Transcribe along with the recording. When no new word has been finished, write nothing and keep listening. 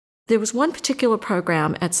There was one particular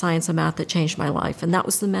program at Science and Math that changed my life, and that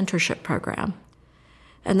was the mentorship program.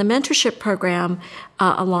 And the mentorship program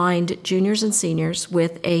aligned juniors and seniors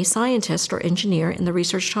with a scientist or engineer in the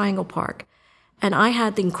Research Triangle Park. And I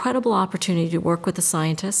had the incredible opportunity to work with a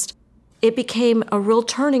scientist. It became a real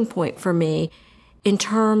turning point for me in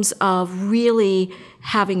terms of really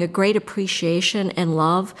having a great appreciation and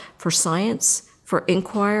love for science, for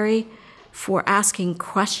inquiry, for asking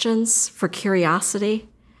questions, for curiosity.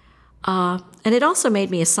 And it also made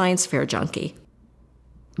me a science fair junkie.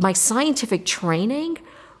 My scientific training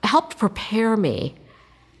helped prepare me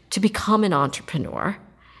to become an entrepreneur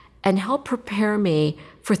and helped prepare me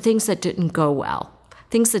for things that didn't go well,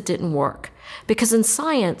 things that didn't work. Because in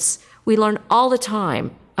science, we learn all the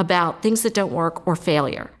time about things that don't work or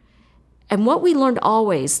failure. And what we learned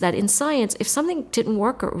always, that in science, if something didn't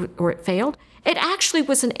work or it failed, it actually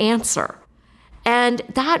was an answer. And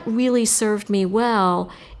that really served me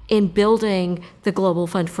well in building the Global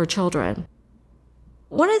Fund for Children.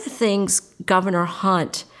 One of the things Governor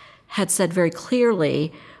Hunt had said very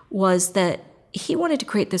clearly was that he wanted to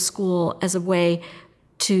create this school as a way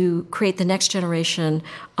to create the next generation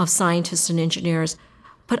of scientists and engineers,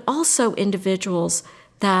 but also individuals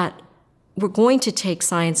that were going to take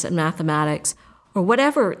science and mathematics, or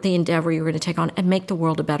whatever the endeavor you're going to take on, and make the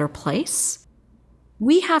world a better place.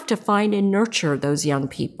 We have to find and nurture those young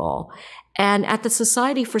people. And at the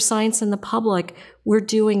Society for Science and the Public, we're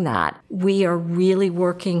doing that. We are really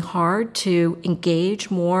working hard to engage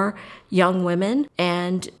more young women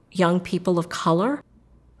and young people of color.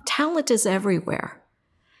 Talent is everywhere.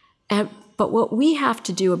 But what we have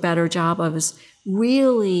to do a better job of is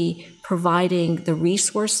really providing the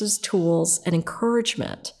resources, tools, and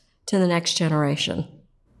encouragement to the next generation.